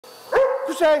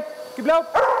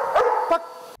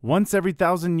Once every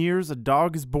 1,000 years, a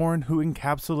dog is born who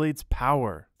encapsulates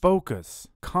power, focus,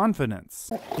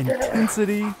 confidence,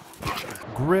 intensity,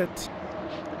 grit,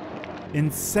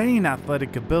 insane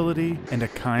athletic ability, and a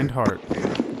kind heart.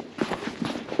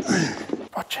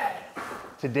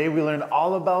 Today we learned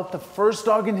all about the first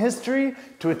dog in history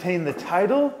to attain the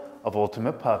title of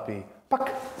Ultimate Puppy.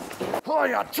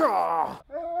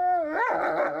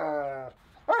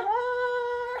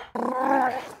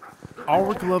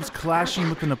 Alrick loves clashing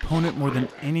with an opponent more than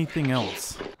anything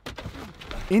else.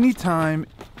 Anytime,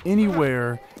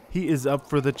 anywhere, he is up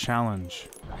for the challenge,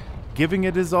 giving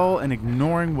it his all and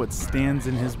ignoring what stands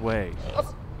in his way.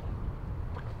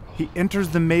 He enters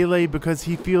the melee because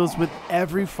he feels with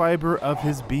every fiber of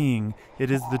his being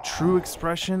it is the true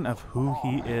expression of who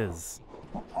he is.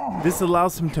 This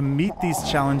allows him to meet these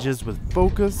challenges with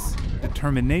focus,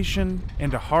 determination,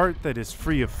 and a heart that is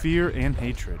free of fear and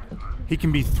hatred. He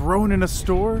can be thrown in a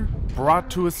store, brought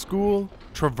to a school,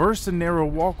 traverse a narrow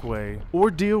walkway,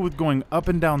 or deal with going up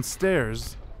and down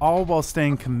stairs, all while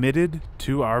staying committed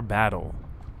to our battle.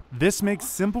 This makes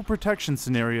simple protection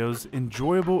scenarios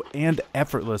enjoyable and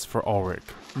effortless for Alrick.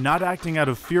 Not acting out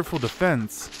of fearful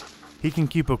defense, he can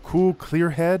keep a cool, clear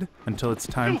head until it's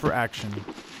time for action.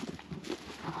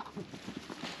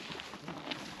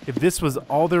 If this was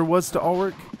all there was to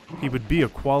Alrick, he would be a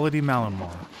quality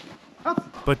Malinois.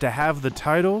 But to have the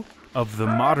title of the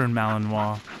Modern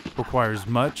Malinois requires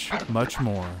much, much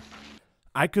more.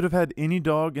 I could have had any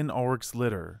dog in Alrick's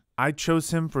litter. I chose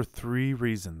him for 3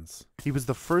 reasons. He was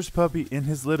the first puppy in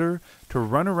his litter to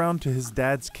run around to his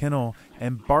dad's kennel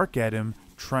and bark at him,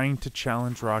 trying to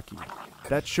challenge Rocky.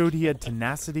 That showed he had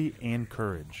tenacity and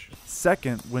courage.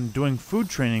 Second, when doing food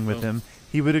training with him,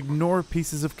 he would ignore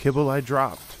pieces of kibble I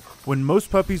dropped. When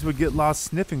most puppies would get lost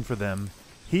sniffing for them,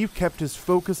 he kept his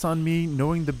focus on me,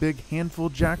 knowing the big handful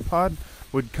jackpot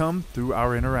would come through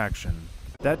our interaction.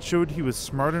 That showed he was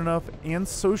smart enough and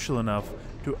social enough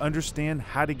to understand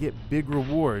how to get big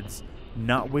rewards,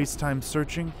 not waste time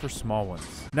searching for small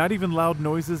ones. Not even loud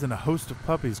noises and a host of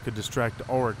puppies could distract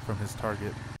Alrick from his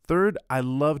target. Third, I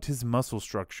loved his muscle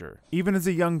structure. Even as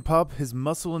a young pup, his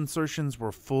muscle insertions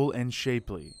were full and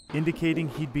shapely, indicating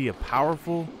he'd be a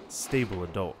powerful, stable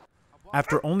adult.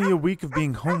 After only a week of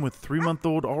being home with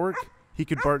 3-month-old Alrick, he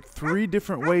could bark 3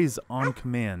 different ways on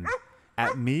command,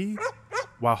 at me,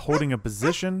 while holding a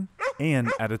position,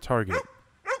 and at a target.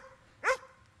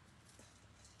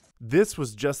 This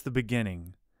was just the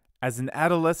beginning. As an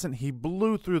adolescent, he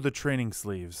blew through the training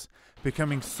sleeves,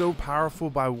 becoming so powerful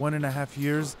by 1.5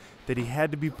 years that he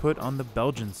had to be put on the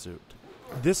Belgian suit.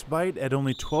 This bite at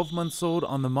only 12 months old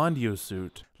on the Mondio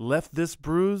suit left this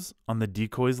bruise on the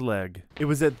decoy's leg. It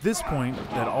was at this point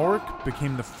that Alrick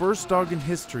became the first dog in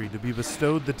history to be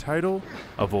bestowed the title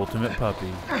of Ultimate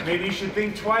Puppy. Maybe you should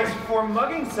think twice before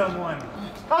mugging someone.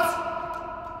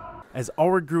 As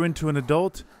Alrick grew into an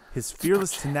adult, his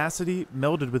fearless tenacity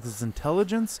melded with his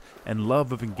intelligence and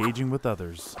love of engaging with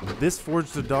others. This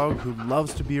forged a dog who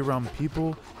loves to be around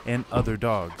people and other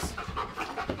dogs.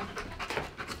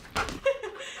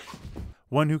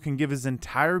 One who can give his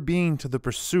entire being to the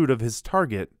pursuit of his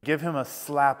target. Give him a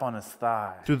slap on his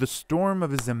thigh. Through the storm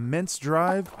of his immense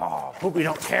drive. Oh, Poopy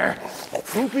don't care.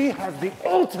 Poopy has the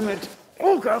ultimate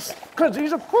focus because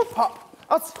he's a Poohpup.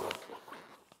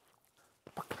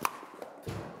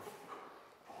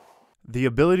 The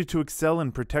ability to excel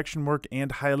in protection work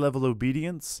and high-level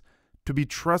obedience, to be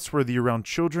trustworthy around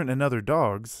children and other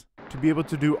dogs, to be able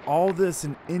to do all this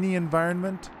in any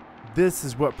environment, this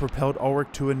is what propelled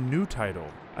Alrick to a new title.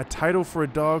 A title for a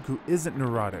dog who isn't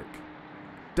neurotic,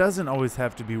 doesn't always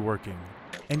have to be working,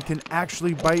 and can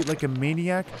actually bite like a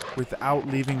maniac without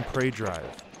leaving prey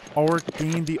drive. Alrick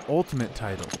gained the ultimate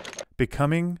title,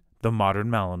 becoming the Modern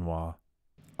Malinois.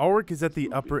 Alrick is at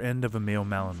the upper end of a male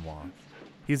Malinois.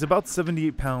 He's about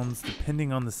 78 pounds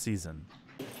depending on the season.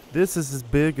 This is as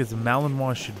big as a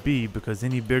Malinois should be because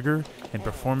any bigger and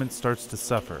performance starts to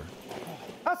suffer.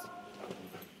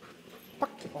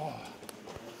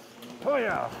 Oh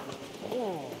yeah.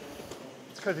 Oh.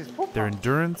 It's because he's Poohpup. Their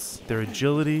endurance, their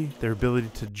agility, their ability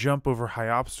to jump over high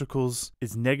obstacles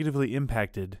is negatively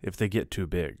impacted if they get too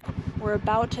big. We're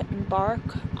about to embark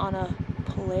on a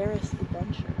Polaris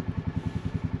adventure.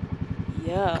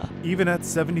 Yeah. Even at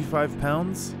 75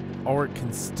 pounds, Alrick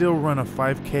can still run a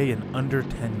 5K in under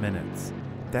 10 minutes.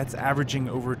 That's averaging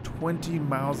over 20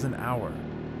 miles an hour.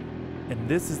 And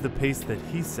this is the pace that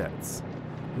he sets.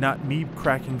 Not me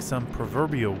cracking some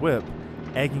proverbial whip,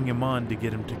 egging him on to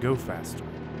get him to go faster.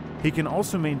 He can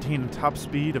also maintain a top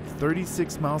speed of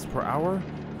 36 miles per hour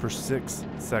for 6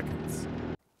 seconds.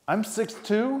 I'm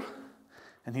 6'2",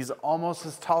 and he's almost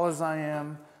as tall as I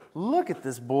am. Look at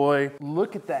this boy.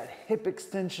 Look at that hip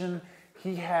extension.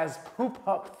 He has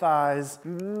Poohpup thighs.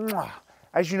 Mwah.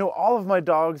 As you know, all of my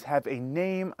dogs have a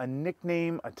name, a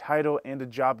nickname, a title, and a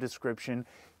job description.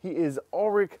 He is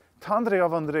Alrick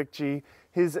Tandreavandrekji.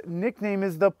 His nickname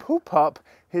is the Poohpup.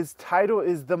 His title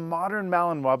is the Modern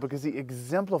Malinois because he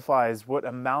exemplifies what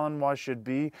a Malinois should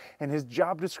be. And his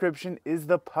job description is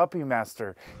the Puppy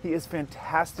Master. He is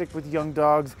fantastic with young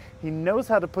dogs. He knows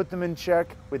how to put them in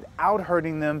check without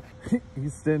hurting them.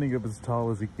 He's standing up as tall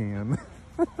as he can.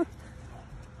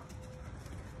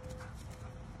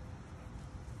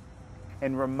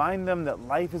 And remind them that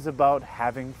life is about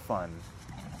having fun.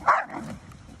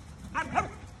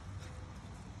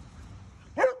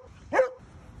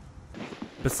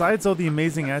 Besides all the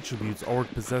amazing attributes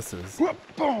Alrick possesses,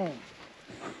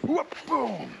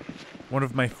 one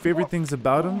of my favorite things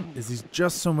about him is he's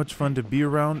just so much fun to be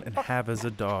around and have as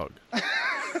a dog.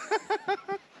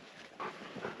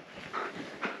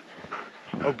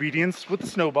 Obedience with the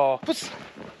snowball.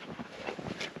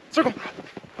 Circle.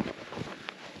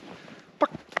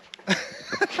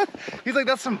 He's like,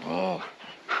 that's some bull.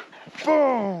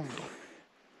 Boom.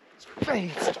 He's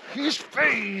phased. He's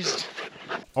phased.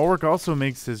 Alrick also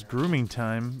makes his grooming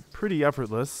time pretty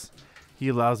effortless. He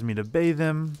allows me to bathe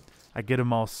him. I get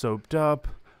him all soaped up,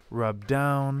 rubbed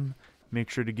down, make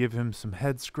sure to give him some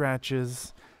head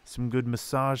scratches, some good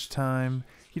massage time.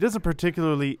 He doesn't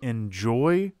particularly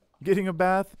enjoy getting a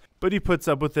bath, but he puts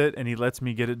up with it and he lets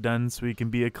me get it done so he can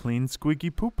be a clean,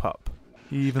 squeaky Poohpup.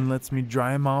 He even lets me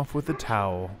dry him off with a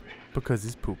towel because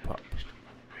he's Poohpup.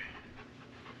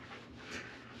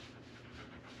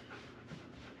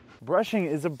 Brushing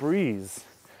is a breeze.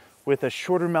 With a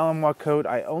shorter Malinois coat,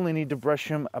 I only need to brush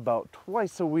him about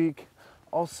twice a week.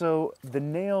 Also, the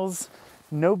nails,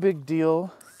 no big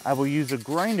deal. I will use a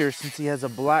grinder since he has a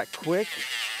black quick,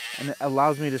 and it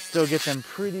allows me to still get them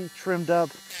pretty trimmed up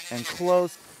and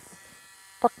close.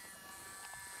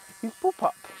 He's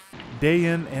Poohpup. Day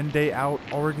in and day out,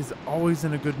 Alrick is always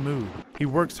in a good mood. He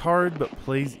works hard but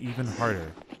plays even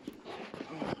harder.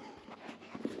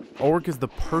 Alrick is the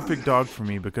perfect dog for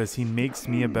me because he makes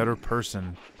me a better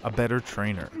person, a better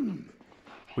trainer.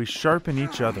 We sharpen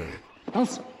each other.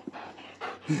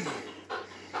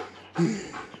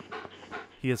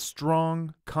 He is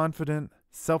strong, confident,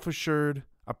 self-assured,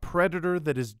 a predator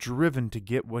that is driven to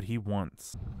get what he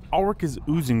wants. Alrick is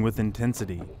oozing with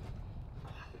intensity.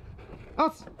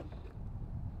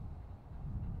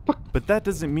 But that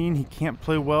doesn't mean he can't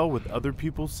play well with other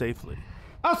people safely.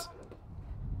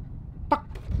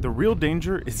 The real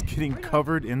danger is getting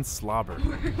covered in slobber.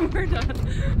 We're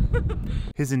done.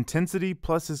 His intensity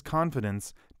plus his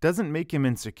confidence doesn't make him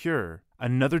insecure.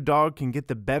 Another dog can get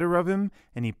the better of him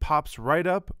and he pops right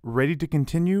up, ready to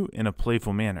continue in a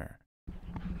playful manner.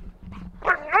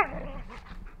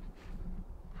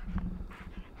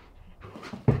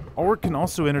 Alrick can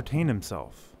also entertain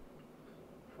himself.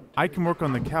 I can work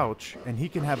on the couch and he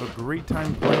can have a great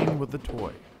time playing with a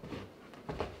toy.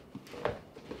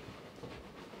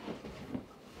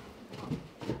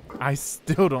 I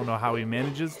still don't know how he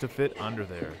manages to fit under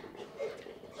there.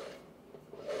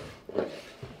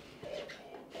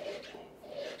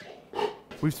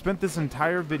 We've spent this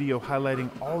entire video highlighting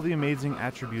all the amazing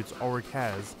attributes Alrick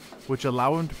has, which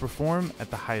allow him to perform at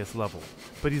the highest level.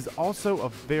 But he's also a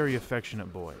very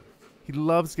affectionate boy. He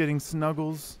loves getting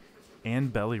snuggles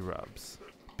and belly rubs.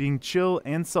 Being chill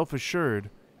and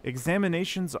self-assured,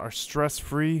 examinations are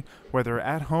stress-free whether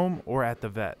at home or at the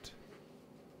vet.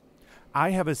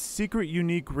 I have a secret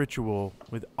unique ritual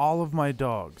with all of my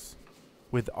dogs.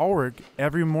 With Alrick,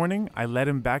 every morning I let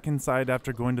him back inside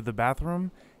after going to the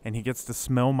bathroom and he gets to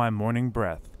smell my morning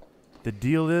breath. The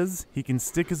deal is he can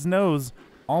stick his nose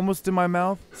almost in my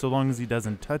mouth so long as he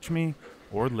doesn't touch me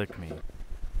or lick me.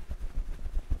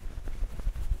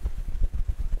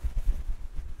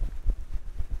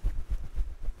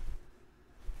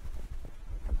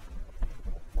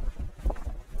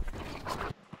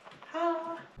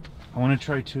 I want to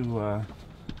try to, Out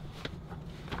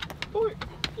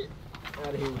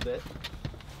of here with that.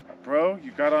 Bro,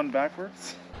 you got on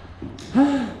backwards?